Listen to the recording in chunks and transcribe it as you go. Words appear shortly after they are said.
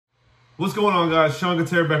What's going on, guys?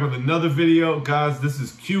 Seancutshair back with another video. Guys, this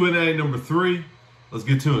is Q&A number 3. Let's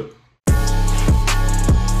get to it.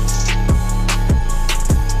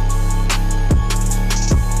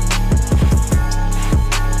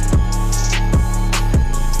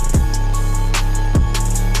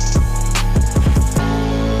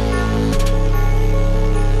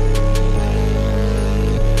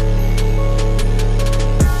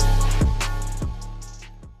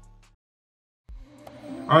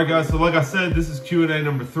 All right, guys, so like I said, this is Q&A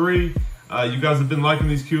number 3. You guys have been liking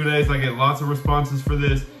these Q&As. I get lots of responses for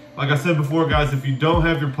this. Like I said before, guys, if you don't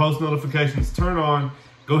have your post notifications turned on,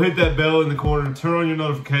 go hit that bell in the corner, turn on your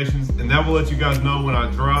notifications, and that will let you guys know when I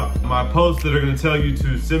drop my posts that are gonna tell you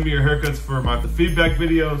to send me your haircuts for the feedback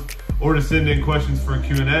videos or to send in questions for a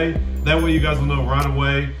Q&A. That way you guys will know right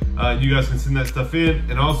away. You guys can send that stuff in.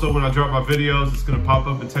 And also when I drop my videos, it's gonna pop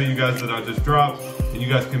up and tell you guys that I just dropped, and you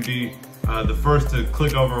guys can be the first to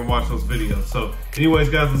click over and watch those videos. So anyways,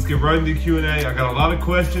 guys, let's get right into Q&A. I got a lot of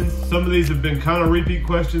questions. Some of these have been kind of repeat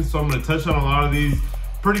questions, so I'm gonna touch on a lot of these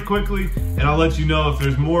pretty quickly, and I'll let you know if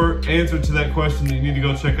there's more answer to that question, then you need to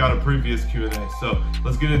go check out a previous Q&A. So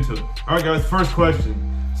let's get into it. All right, guys, first question.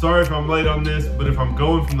 Sorry if I'm late on this, but if I'm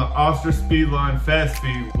going from the Oster Speedline fast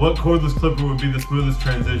speed, what cordless clipper would be the smoothest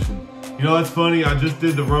transition? You know, that's funny. I just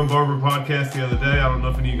did the Run Barber podcast the other day. I don't know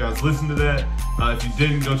if any of you guys listened to that. If you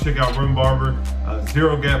didn't, go check out Run Barber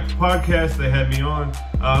Zero Gap podcast. They had me on.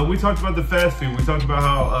 We talked about the fast feed. We talked about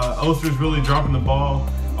how Oster's really dropping the ball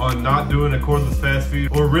on not doing a cordless fast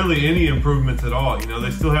feed or really any improvements at all. You know,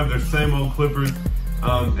 they still have their same old clippers.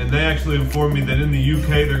 And they actually informed me that in the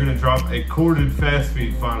UK, they're gonna drop a corded fast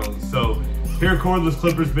feed finally. So here, cordless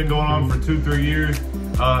clippers been going on for 2-3 years.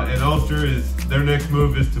 And Oster their next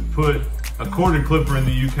move is to put a corded clipper in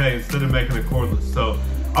the UK instead of making it cordless. So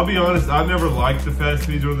I'll be honest, I've never liked the fast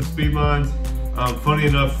feeds or the speed lines. Funny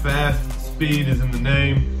enough, fast speed is in the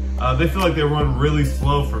name. They feel like they run really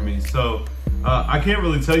slow for me. So I can't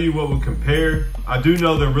really tell you what would compare. I do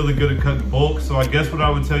know they're really good at cutting bulk. So I guess what I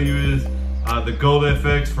would tell you is the Gold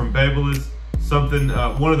FX from Babyliss,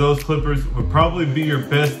 one of those clippers would probably be your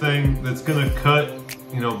best thing that's gonna cut,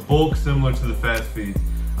 you know, bulk similar to the fast feed.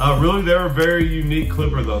 Really, they're a very unique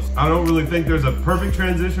clipper though. I don't really think there's a perfect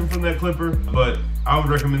transition from that clipper, but I would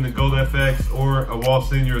recommend the Gold FX or a Wall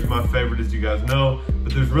Senior is my favorite, as you guys know.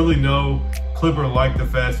 But there's really no clipper like the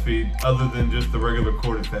fast feed other than just the regular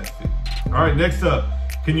corded fast feed. All right, next up,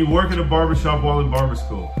 can you work at a barbershop while in barber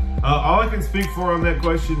school? All I can speak for on that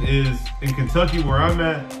question is in Kentucky, where I'm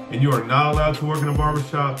at, and you are not allowed to work in a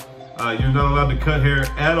barbershop. You're not allowed to cut hair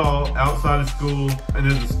at all outside of school. And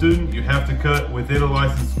as a student, you have to cut within a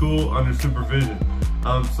licensed school under supervision.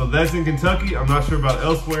 So that's in Kentucky. I'm not sure about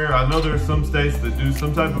elsewhere. I know there are some states that do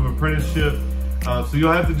some type of apprenticeship. So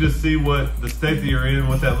you'll have to just see what the state that you're in,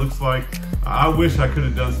 what that looks like. I wish I could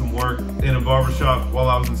have done some work in a barbershop while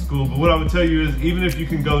I was in school. But what I would tell you is even if you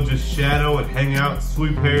can go just shadow and hang out,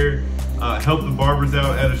 sweep hair, help the barbers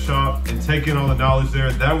out at a shop and take in all the knowledge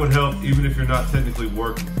there, that would help even if you're not technically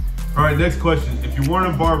working. All right, next question. If you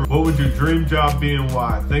weren't a barber, what would your dream job be and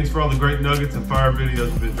why? Thanks for all the great nuggets and fire videos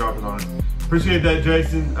you've been dropping on us. Appreciate that,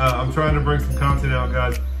 Jason. I'm trying to bring some content out,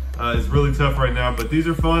 guys. It's really tough right now, but these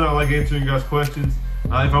are fun. I like answering you guys' questions.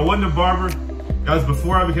 If I wasn't a barber, guys,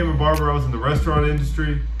 before I became a barber, I was in the restaurant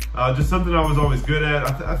industry. Just something I was always good at.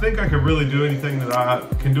 I think I can really do anything that I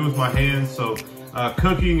can do with my hands. So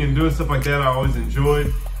cooking and doing stuff like that, I always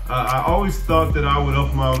enjoyed. I always thought that I would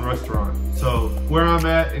open my own restaurant. So where I'm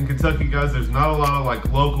at in Kentucky, guys, there's not a lot of like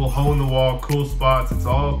local hole-in-the-wall cool spots. It's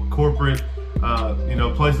all corporate, you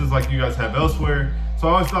know, places like you guys have elsewhere. So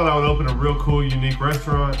I always thought I would open a real cool, unique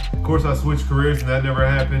restaurant. Of course, I switched careers and that never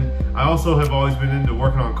happened. I also have always been into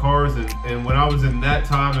working on cars. And when I was in that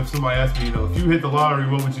time, if somebody asked me, you know, if you hit the lottery,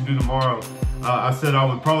 what would you do tomorrow? I said I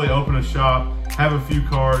would probably open a shop, have a few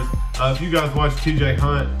cars. If you guys watch TJ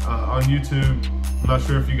Hunt on YouTube, I'm not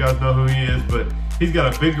sure if you guys know who he is, but he's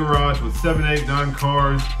got a big garage with 7, 8, 9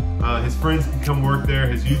 cars. His friends can come work there.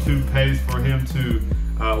 His YouTube pays for him to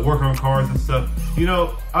work on cars and stuff. You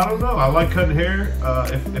know, I don't know. I like cutting hair.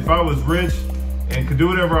 If I was rich and could do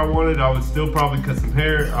whatever I wanted, I would still probably cut some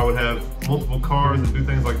hair. I would have multiple cars and do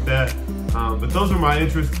things like that. But those are my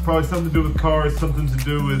interests. Probably something to do with cars, something to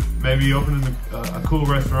do with maybe opening a cool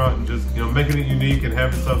restaurant and just, you know, making it unique and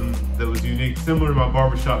having something that was unique, similar to my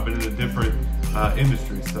barbershop, but in a different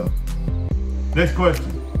industry. So next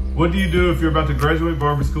question. What do you do if you're about to graduate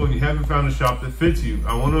barber school and you haven't found a shop that fits you?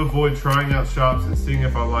 I want to avoid trying out shops and seeing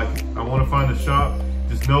if I like it. I want to find a shop,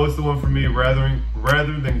 just know it's the one for me rather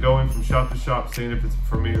than going from shop to shop, seeing if it's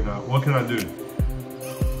for me or not. What can I do?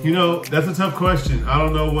 You know, that's a tough question. I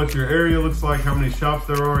don't know what your area looks like, how many shops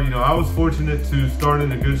there are. You know, I was fortunate to start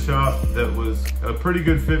in a good shop that was a pretty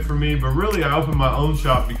good fit for me, but really I opened my own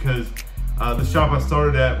shop because the shop I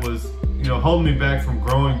started at was, you know, holding me back from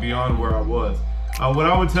growing beyond where I was. What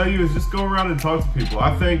I would tell you is just go around and talk to people.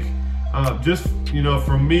 I think just, you know,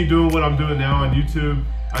 from me doing what I'm doing now on YouTube,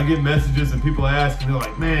 I get messages and people ask and they're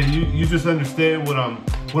like, man, you just understand what I'm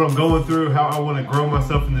going through, how I want to grow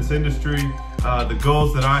myself in this industry, the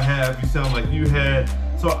goals that I have, you sound like you had.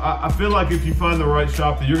 So I feel like if you find the right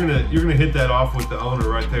shop, that you're gonna hit that off with the owner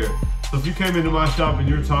right there. So if you came into my shop and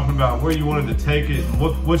you're talking about where you wanted to take it and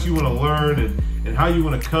what you want to learn and how you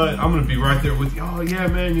want to cut, I'm gonna be right there with you. Oh yeah,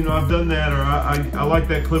 man, you know, I've done that, or I like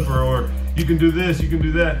that clipper, or you can do this, you can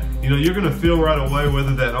do that. You know, you're gonna feel right away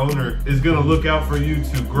whether that owner is gonna look out for you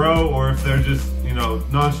to grow or if they're just, you know,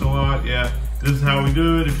 nonchalant. Yeah, this is how we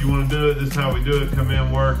do it. If you want to do it, this is how we do it. Come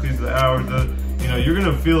in, work. These are the hours. You know, you're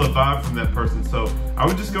gonna feel a vibe from that person. So I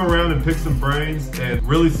would just go around and pick some brains and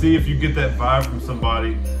really see if you get that vibe from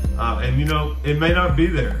somebody. And you know, it may not be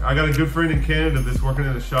there. I got a good friend in Canada that's working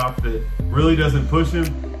in a shop that really doesn't push him,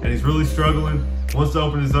 and he's really struggling, wants to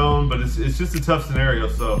open his own, but it's just a tough scenario.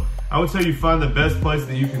 So I would say you find the best place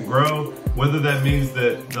that you can grow, whether that means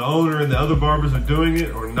that the owner and the other barbers are doing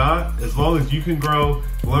it or not. As long as you can grow,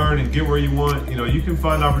 learn, and get where you want, you know, you can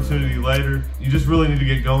find opportunity later. You just really need to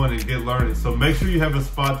get going and get learning. So make sure you have a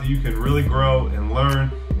spot that you can really grow and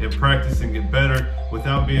learn and practice and get better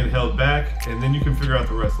without being held back, and then you can figure out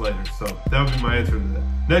the rest later. So that would be my answer to that.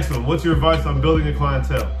 Next one, what's your advice on building a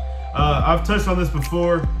clientele? I've touched on this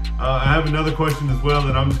before. I have another question as well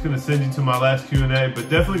that I'm just gonna send you to my last Q&A, but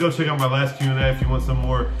definitely go check out my last Q&A if you want some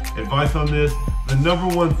more advice on this. The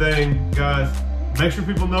number one thing, guys, make sure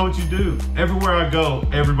people know what you do. Everywhere I go,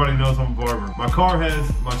 everybody knows I'm a barber. My car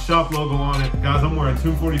has my shop logo on it. Guys, I'm wearing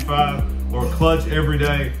 245 or a clutch every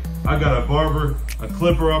day. I got a barber, a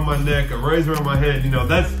clipper on my neck, a razor on my head. You know,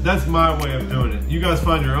 that's my way of doing it. You guys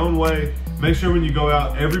find your own way. Make sure when you go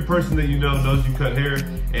out, every person that you know knows you cut hair,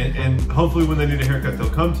 and hopefully when they need a haircut, they'll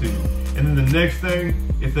come to you. And then the next thing,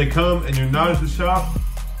 if they come and you're not at the shop,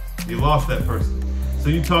 you lost that person. So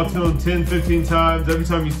you talk to them 10, 15 times. Every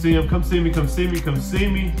time you see them, come see me, come see me, come see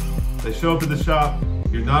me. They show up at the shop,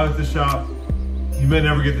 you're not at the shop, you may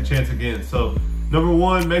never get the chance again. So number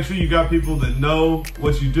one, make sure you got people that know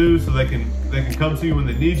what you do so they can come to you when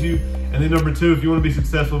they need you. And then number two, if you want to be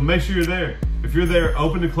successful, make sure you're there. If you're there,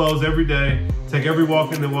 open to close every day, take every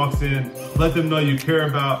walk-in that walks in, let them know you care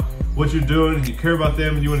about what you're doing and you care about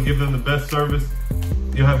them and you want to give them the best service,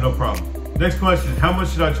 you'll have no problem. Next question, how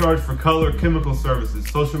much should I charge for color chemical services,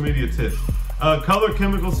 social media tips? Color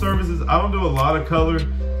chemical services, I don't do a lot of color,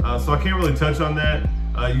 so I can't really touch on that.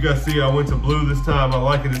 You guys see I went to blue this time. I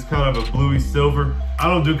like it, it's kind of a bluey silver. I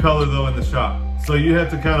don't do color though in the shop. So you have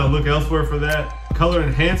to kind of look elsewhere for that. Color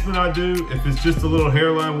enhancement I do, if it's just a little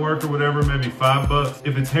hairline work or whatever, maybe $5.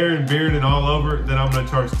 If it's hair and beard and all over, then I'm gonna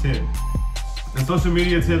charge 10. And social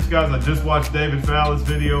media tips, guys, I just watched David Fowler's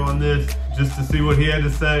video on this just to see what he had to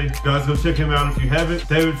say. Guys, go check him out if you haven't.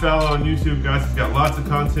 David Fowler on YouTube, guys, he's got lots of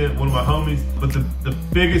content, one of my homies. But the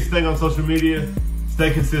biggest thing on social media,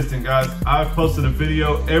 stay consistent, guys. I've posted a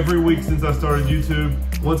video every week since I started YouTube.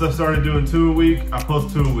 Once I started doing 2 a week, I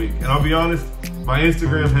post 2 a week. And I'll be honest, my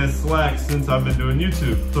Instagram has slacked since I've been doing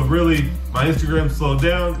YouTube. So really, my Instagram slowed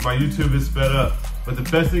down, my YouTube is sped up. But the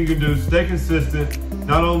best thing you can do is stay consistent,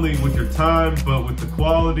 not only with your time, but with the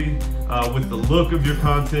quality, with the look of your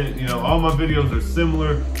content. You know, all my videos are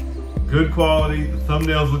similar, good quality, the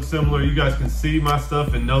thumbnails look similar. You guys can see my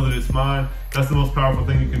stuff and know that it's mine. That's the most powerful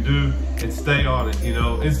thing you can do, and stay on it. You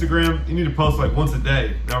know, Instagram, you need to post like once a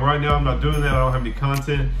day. Now, right now, I'm not doing that. I don't have any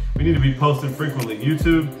content. We need to be posting frequently.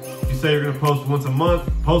 YouTube, you say you're gonna post once a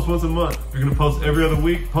month, post once a month. If you're gonna post every other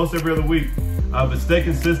week, post every other week. But stay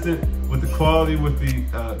consistent with the quality, with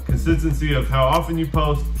the consistency of how often you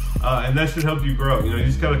post, and that should help you grow. You know, you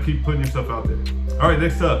just gotta keep putting yourself out there. All right,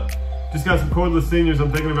 next up. Just got some cordless seniors.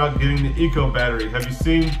 I'm thinking about getting the Eco battery. Have you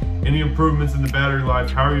seen any improvements in the battery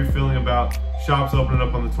life? How are you feeling about shops opening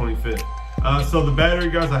up on the 25th? So the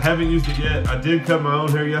battery, guys, I haven't used it yet. I did cut my own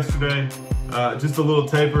hair yesterday, just a little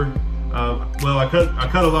taper. Well, I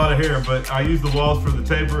cut a lot of hair, but I used the walls for the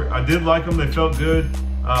taper. I did like them, they felt good.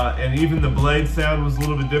 And even the blade sound was a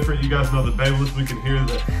little bit different. You guys know the Babeless, we can hear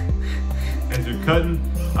that as you're cutting,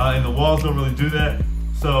 and the walls don't really do that.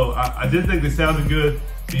 So I did think they sounded good.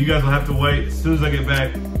 You guys will have to wait. As soon as I get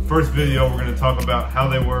back, first video, we're gonna talk about how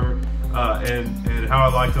they were and how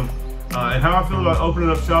I liked them. And how I feel about opening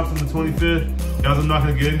up shops on the 25th. Guys, I'm not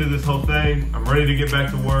gonna get into this whole thing. I'm ready to get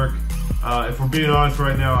back to work. If we're being honest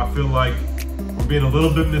right now, I feel like we're being a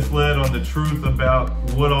little bit misled on the truth about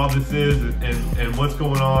what all this is and what's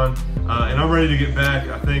going on. And I'm ready to get back.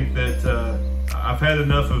 I think that I've had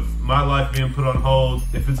enough of my life being put on hold.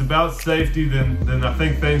 If it's about safety, then I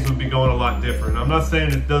think things would be going a lot different. I'm not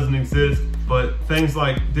saying it doesn't exist, but things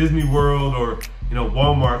like Disney World or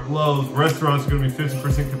Walmart, Lowe's, restaurants are gonna be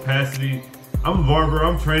 50% capacity. I'm a barber,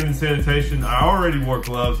 I'm trained in sanitation. I already wore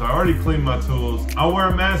gloves, I already cleaned my tools. I'll wear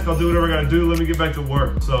a mask, I'll do whatever I gotta do, let me get back to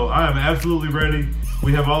work. So I am absolutely ready.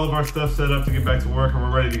 We have all of our stuff set up to get back to work and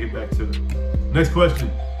we're ready to get back to it. Next question,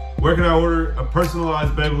 where can I order a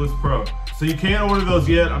personalized Babyliss Pro? So you can't order those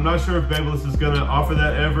yet. I'm not sure if Babyliss is gonna offer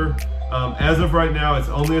that ever. As of right now, it's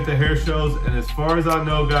only at the hair shows. And as far as I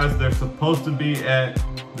know, guys, they're supposed to be at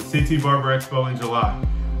the CT Barber Expo in July.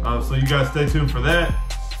 So you guys stay tuned for that.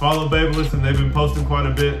 Follow Babyliss, and they've been posting quite a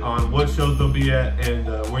bit on what shows they'll be at and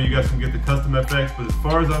where you guys can get the custom FX. But as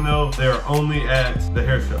far as I know, they are only at the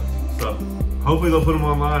hair shows. So hopefully they'll put them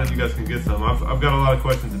online and you guys can get some. I've got a lot of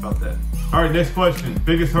questions about that. All right, next question.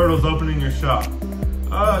 Biggest hurdles opening your shop?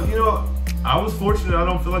 I was fortunate. I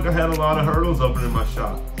don't feel like I had a lot of hurdles opening my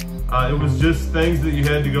shop. It was just things that you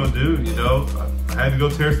had to go do, I had to go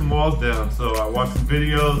tear some walls down. So I watched some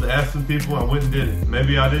videos, asked some people, I went and did it.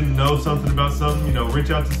 Maybe I didn't know something about something,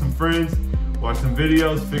 reach out to some friends, watch some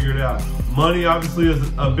videos, figure it out. Money obviously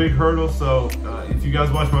is a big hurdle. So if you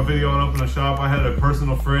guys watch my video on opening a shop, I had a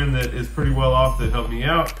personal friend that is pretty well off that helped me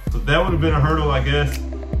out. So that would have been a hurdle, I guess,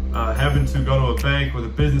 having to go to a bank with a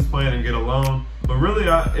business plan and get a loan. But really,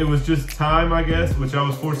 it was just time, I guess, which I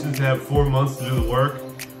was fortunate to have 4 months to do the work.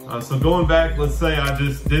 So going back, let's say I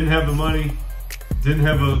just didn't have the money, didn't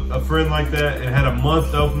have a friend like that, and had a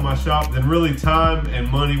month to open my shop, then really time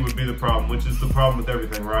and money would be the problem, which is the problem with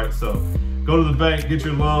everything, right? So go to the bank, get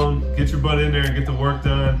your loan, get your butt in there and get the work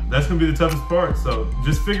done. That's gonna be the toughest part. So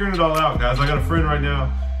just figuring it all out, guys. I got a friend right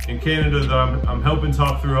now in Canada that I'm helping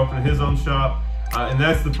talk through opening his own shop. And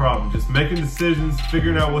that's the problem, just making decisions,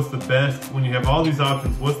 figuring out what's the best. When you have all these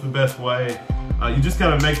options, what's the best way? You just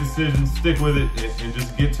gotta make decisions, stick with it, and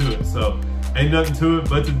just get to it. So ain't nothing to it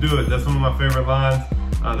but to do it. That's one of my favorite lines.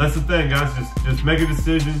 That's the thing, guys, just make a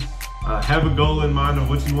decision, have a goal in mind of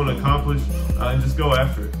what you wanna accomplish, and just go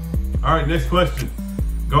after it. All right, next question.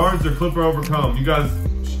 Guards or clipper over comb? You guys,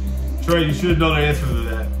 Trey, you should know the answer to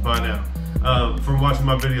that by now from watching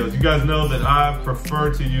my videos. You guys know that I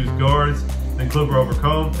prefer to use guards than clipper over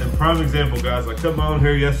comb. And prime example, guys, I cut my own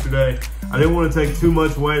hair yesterday. I didn't want to take too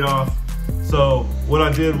much weight off. So what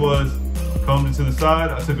I did was combed it to the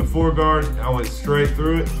side. I took a 4-guard, I went straight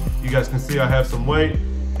through it. You guys can see I have some weight.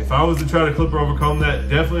 If I was to try to clipper over comb that,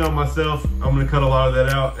 definitely on myself, I'm gonna cut a lot of that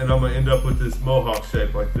out and I'm gonna end up with this mohawk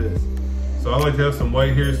shape like this. So I like to have some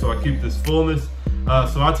weight here so I keep this fullness.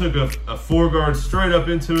 So I took a 4-guard straight up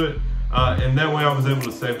into it, and that way I was able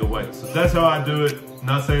to save the weight. So that's how I do it.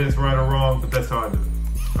 Not saying it's right or wrong, but that's how I do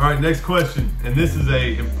it. All right, next question. And this is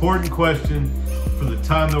an important question for the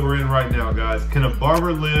time that we're in right now, guys. Can a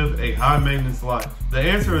barber live a high maintenance life? The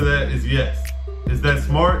answer to that is yes. Is that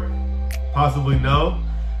smart? Possibly no.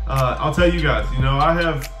 I'll tell you guys,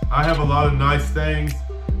 I have a lot of nice things.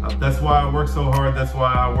 That's why I work so hard. That's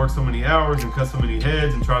why I work so many hours and cut so many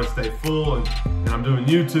heads and try to stay full. And I'm doing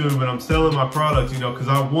YouTube and I'm selling my products, because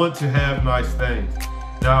I want to have nice things.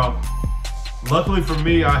 Now, luckily for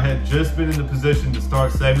me, I had just been in the position to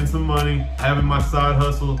start saving some money, having my side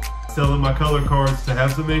hustle, selling my color cards to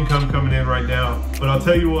have some income coming in right now. But I'll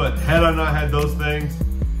tell you what, had I not had those things,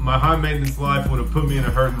 my high maintenance life would have put me in a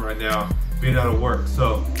hurting right now, being out of work.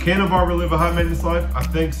 So can a barber live a high maintenance life? I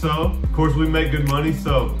think so. Of course, we make good money,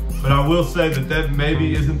 but I will say that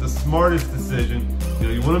maybe isn't the smartest decision.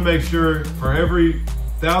 You want to make sure for every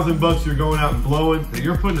 $1,000 you're going out and blowing, that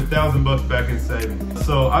you're putting $1,000 back in savings.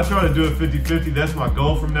 So I try to do it 50-50. That's my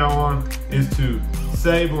goal from now on, is to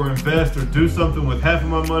save or invest or do something with half of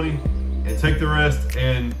my money and take the rest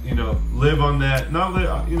and, live on that. Not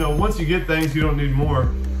live, once you get things, you don't need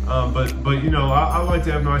more. But I like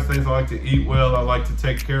to have nice things. I like to eat well. I like to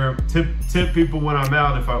take care of, tip people when I'm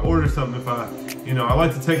out. If I order something, I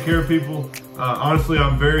like to take care of people. Honestly,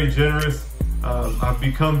 I'm very generous. I've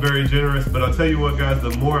become very generous, but I'll tell you what, guys,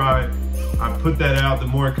 the more I put that out, the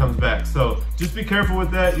more it comes back. So just be careful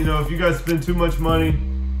with that. If you guys spend too much money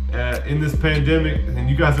in this pandemic and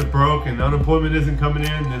you guys are broke and unemployment isn't coming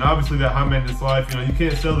in, then obviously that high maintenance life, you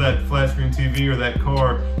can't sell that flat screen TV or that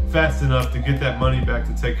car fast enough to get that money back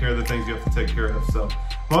to take care of the things you have to take care of. So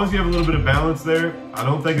as long as you have a little bit of balance there, I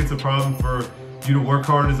don't think it's a problem for you to work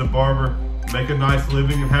hard as a barber, make a nice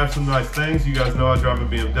living and have some nice things. You guys know I drive a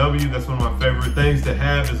BMW. That's one of my favorite things to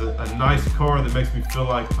have, is a nice car that makes me feel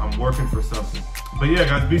like I'm working for something. But yeah,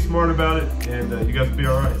 guys, be smart about it and you guys will be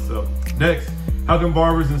all right. So next, How can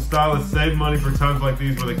barbers and stylists save money for times like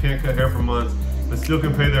these where they can't cut hair for months, but still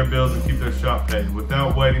can pay their bills and keep their shop paid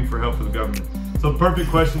without waiting for help from the government? So perfect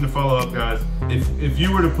question to follow up, guys. If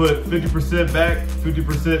you were to put 50% back,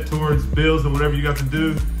 50% towards bills and whatever you got to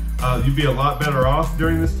do, you'd be a lot better off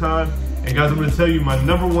during this time. And guys, I'm gonna tell you my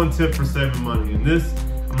 #1 tip for saving money. And this,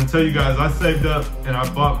 I'm gonna tell you guys, I saved up and I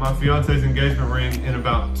bought my fiance's engagement ring in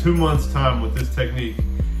about 2 months' time with this technique.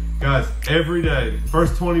 Guys, every day,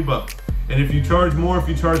 first 20 bucks. And if you charge more, if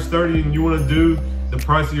you charge 30 and you wanna do the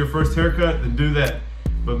price of your first haircut, then do that.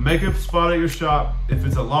 But make a spot at your shop. If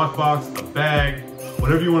it's a lockbox, a bag,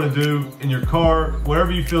 whatever you wanna do, in your car,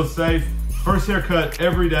 wherever you feel safe, first haircut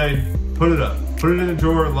every day, put it up. Put it in a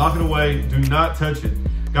drawer, lock it away, do not touch it.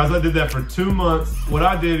 Guys, I did that for 2 months. What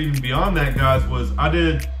I did even beyond that, guys, was I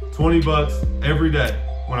did 20 bucks every day.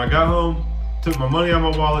 When I got home, took my money out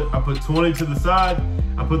of my wallet, I put 20 to the side,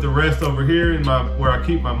 I put the rest over here in where I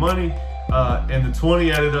keep my money, and the 20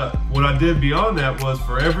 added up. What I did beyond that was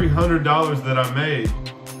for every $100 that I made,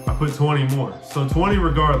 I put 20 more. So 20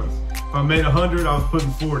 regardless. If I made 100, I was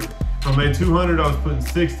putting 40. If I made 200, I was putting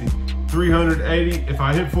 60. 380, if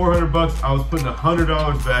I hit 400 bucks, I was putting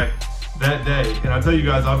 $100 back that day. And I tell you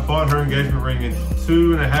guys, I bought her engagement ring in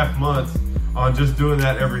 2.5 months on just doing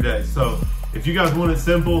that every day. So if you guys want it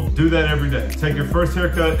simple, do that every day. Take your first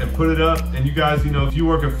haircut and put it up. And you guys, you know, if you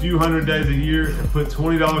work a few hundred days a year and put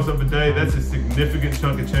 $20 up a day, that's a significant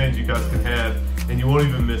chunk of change you guys can have and you won't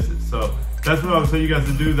even miss it. So that's what I would tell you guys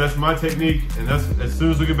to do. That's my technique. And that's, as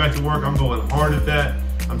soon as we get back to work, I'm going hard at that.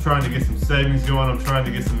 I'm trying to get some savings going. I'm trying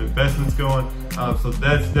to get some investments going. So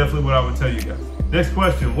that's definitely what I would tell you guys. Next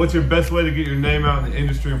question, what's your best way to get your name out in the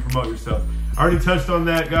industry and promote yourself? I already touched on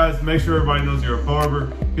that, guys. Make sure everybody knows you're a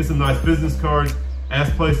barber. Get some nice business cards.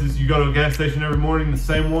 Ask places. You go to a gas station every morning, the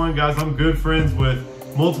same one. Guys, I'm good friends with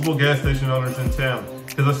multiple gas station owners in town.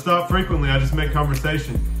 Because I stop frequently, I just make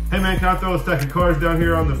conversation. Hey man, can I throw a stack of cards down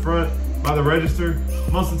here on the front by the register?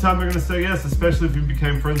 Most of the time they're gonna say yes, especially if you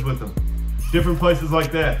became friends with them. Different places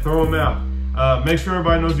like that, throw them out. Make sure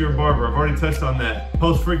everybody knows you're a barber. I've already touched on that.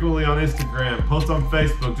 Post frequently on Instagram, post on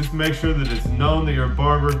Facebook. Just make sure that it's known that you're a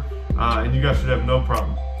barber, and you guys should have no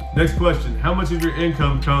problem. Next question, how much of your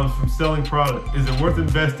income comes from selling product? Is it worth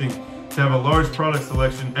investing to have a large product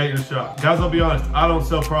selection at your shop? Guys, I'll be honest, I don't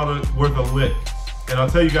sell product worth a lick. And I'll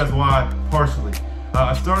tell you guys why, partially.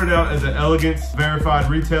 I started out as an elegance verified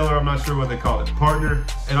retailer. I'm not sure what they call it, partner.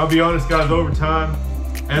 And I'll be honest, guys, over time,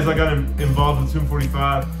 as I got involved with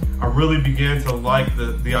 245, I really began to like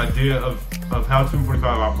the idea of how 245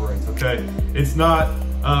 operates, okay? It's not,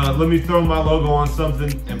 let me throw my logo on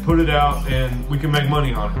something and put it out and we can make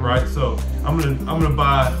money on it, right? So I'm gonna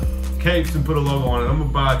buy capes and put a logo on it. I'm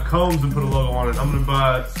gonna buy combs and put a logo on it. I'm gonna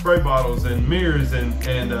buy spray bottles and mirrors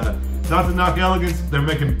and not to knock elegance, they're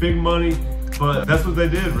making big money, but that's what they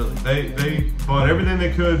did really. They bought everything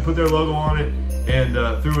they could, put their logo on it, and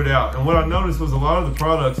threw it out. And what I noticed was a lot of the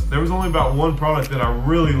products, there was only about one product that I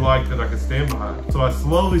really liked that I could stand behind. So I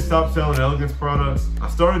slowly stopped selling elegance products. I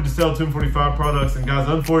started to sell 245 products, and guys,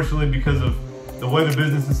 unfortunately, because of the way the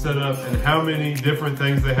business is set up and how many different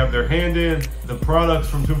things they have their hand in, the products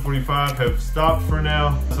from 245 have stopped for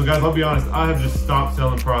now. So guys, I'll be honest, I have just stopped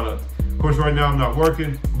selling product. Of course, right now I'm not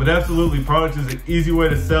working, but absolutely product is an easy way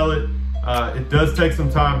to sell it. It does take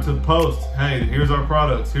some time to post, hey, here's our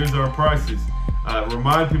products, here's our prices.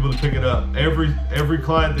 Remind people to pick it up. Every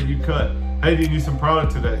client that you cut, hey, do you need some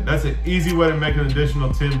product today? That's an easy way to make an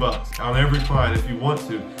additional 10 bucks on every client if you want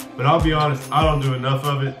to. But I'll be honest, I don't do enough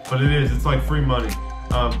of it, but it's like free money.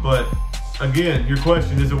 But again, your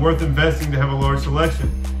question, is it worth investing to have a large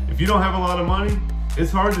selection? If you don't have a lot of money,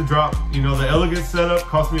 it's hard to drop, you know, the elegance setup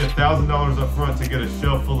cost me $1,000 up front to get a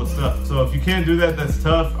shelf full of stuff. So if you can't do that, that's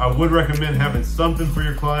tough. I would recommend having something for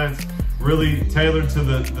your clients really tailored to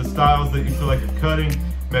the styles that you feel like you're cutting.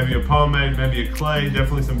 Maybe a pomade, maybe a clay,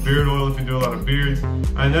 definitely some beard oil if you do a lot of beards.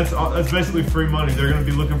 And that's basically free money. They're gonna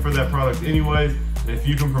be looking for that product anyways. And if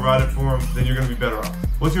you can provide it for them, then you're gonna be better off.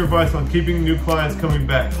 What's your advice on keeping new clients coming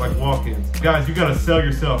back, like walk-ins? Guys, you gotta sell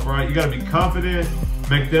yourself, right? You gotta be confident,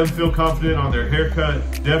 make them feel confident on their haircut.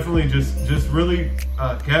 Definitely just really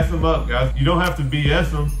gas them up, guys. You don't have to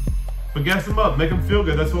BS them, but gas them up, make them feel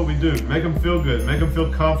good. That's what we do. Make them feel good, make them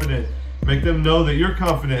feel confident. Make them know that you're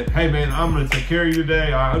confident. Hey man, I'm gonna take care of you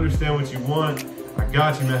today. I understand what you want. I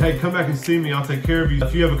got you, man. Hey, come back and see me. I'll take care of you.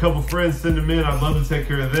 If you have a couple friends, send them in. I'd love to take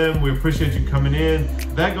care of them. We appreciate you coming in.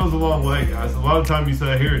 That goes a long way, guys. A lot of times you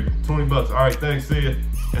say, here, 20 bucks. All right, thanks, see you.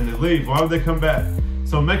 And they leave. Why would they come back?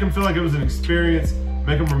 So make them feel like it was an experience.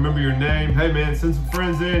 Make them remember your name. Hey man, send some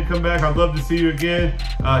friends in, come back. I'd love to see you again.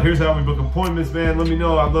 Here's how we book appointments, man. Let me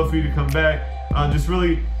know. I'd love for you to come back. Just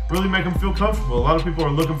really really make them feel comfortable. A lot of people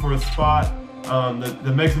are looking for a spot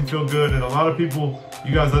that makes them feel good, and a lot of people,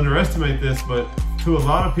 you guys underestimate this, but to a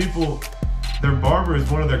lot of people, their barber is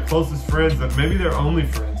one of their closest friends, that maybe their only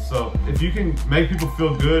friends. So if you can make people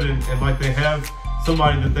feel good and like they have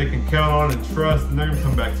somebody that they can count on and trust, then they're gonna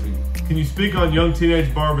come back to you. Can you speak on young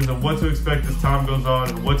teenage barbers and what to expect as time goes on,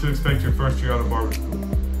 and what to expect your first year out of barber school?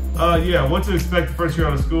 Yeah, what to expect the first year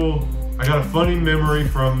out of school. I got a funny memory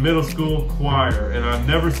from middle school choir, and I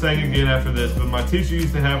never sang again after this, but my teacher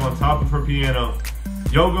used to have on top of her piano,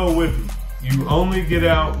 "Yo-go whippy, you only get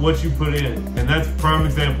out what you put in." And that's a prime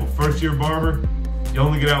example. First year barber, you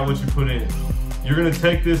only get out what you put in. You're gonna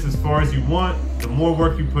take this as far as you want. The more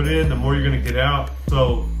work you put in, the more you're gonna get out.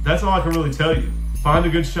 So that's all I can really tell you. Find a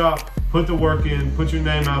good shop, put the work in, put your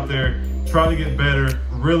name out there, try to get better,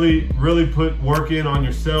 really put work in on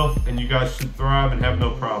yourself, and you guys should thrive and have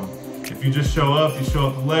no problem. If you just show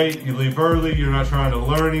up late, you leave early, you're not trying to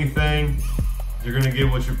learn anything, you're gonna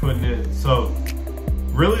get what you're putting in. So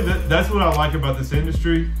really, that's what I like about this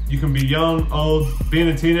industry. You can be young, old, being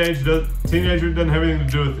a teenager doesn't have anything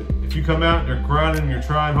to do with it. If you come out and you're grinding, you're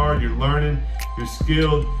trying hard, you're learning, you're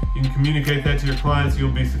skilled, you can communicate that to your clients,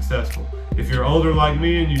 you'll be successful. If you're older like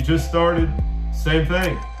me and you just started, same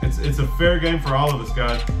thing. It's a fair game for all of us,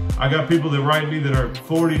 guys. I got people that write me that are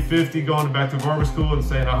 40, 50, going back to barber school and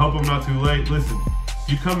saying, "I hope I'm not too late." Listen,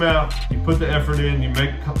 you come out, you put the effort in, you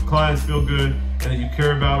make clients feel good, and that you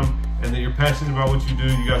care about them, and that you're passionate about what you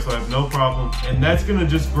do, you guys will have no problem. And that's gonna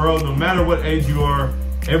just grow no matter what age you are.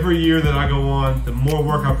 Every year that I go on, the more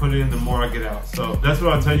work I put in, the more I get out. So that's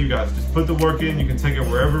what I tell you guys. Just put the work in. You can take it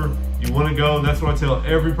wherever you want to go. And that's what I tell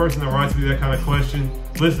every person that writes me that kind of question.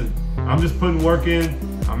 Listen, I'm just putting work in.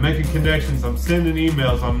 I'm making connections. I'm sending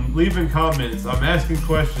emails. I'm leaving comments. I'm asking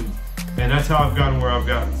questions. And that's how I've gotten where I've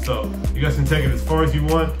gotten. So you guys can take it as far as you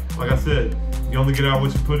want. Like I said, you only get out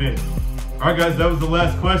what you put in. All right, guys, that was the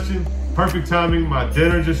last question. Perfect timing. My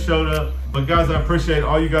dinner just showed up. But guys, I appreciate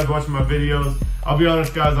all you guys watching my videos. I'll be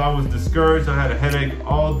honest, guys, I was discouraged. I had a headache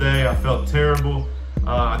all day. I felt terrible.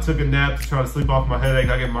 I took a nap to try to sleep off my headache.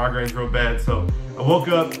 I get migraines real bad. So I woke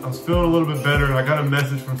up, I was feeling a little bit better, and I got a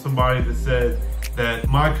message from somebody that said that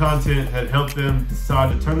my content had helped them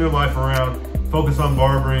decide to turn their life around, focus on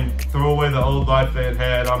barbering, throw away the old life they had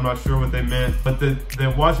had. I'm not sure what they meant, but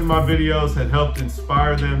that watching my videos had helped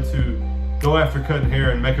inspire them to go after cutting hair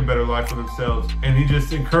and make a better life for themselves. And he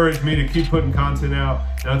just encouraged me to keep putting content out.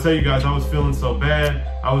 And I'll tell you guys, I was feeling so bad.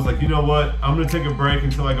 I was like, you know what? I'm gonna take a break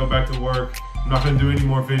until I go back to work. I'm not gonna do any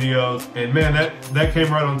more videos. And man, that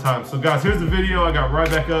came right on time. So guys, here's the video. I got right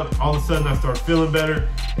back up. All of a sudden I started feeling better.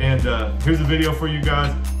 And here's a video for you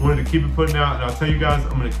guys. Wanted to keep it putting out. And I'll tell you guys,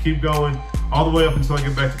 I'm gonna keep going all the way up until I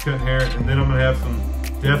get back to cutting hair. And then I'm gonna have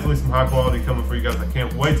definitely some high quality coming for you guys. I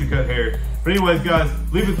can't wait to cut hair. But anyways, guys,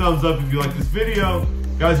 leave a thumbs up if you like this video.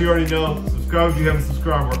 Guys, you already know, subscribe if you haven't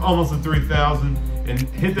subscribed. We're almost at 3,000. And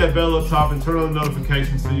hit that bell up top and turn on the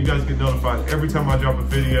notifications so you guys get notified every time I drop a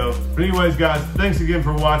video. But anyways, guys, thanks again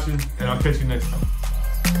for watching, and I'll catch you next time.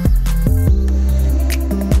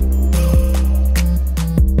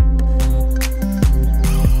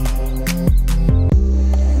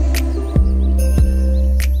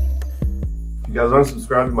 If you guys aren't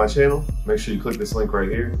subscribed to my channel, make sure you click this link right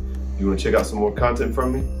here. If you want to check out some more content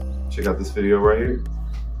from me, check out this video right here.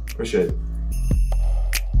 Appreciate it.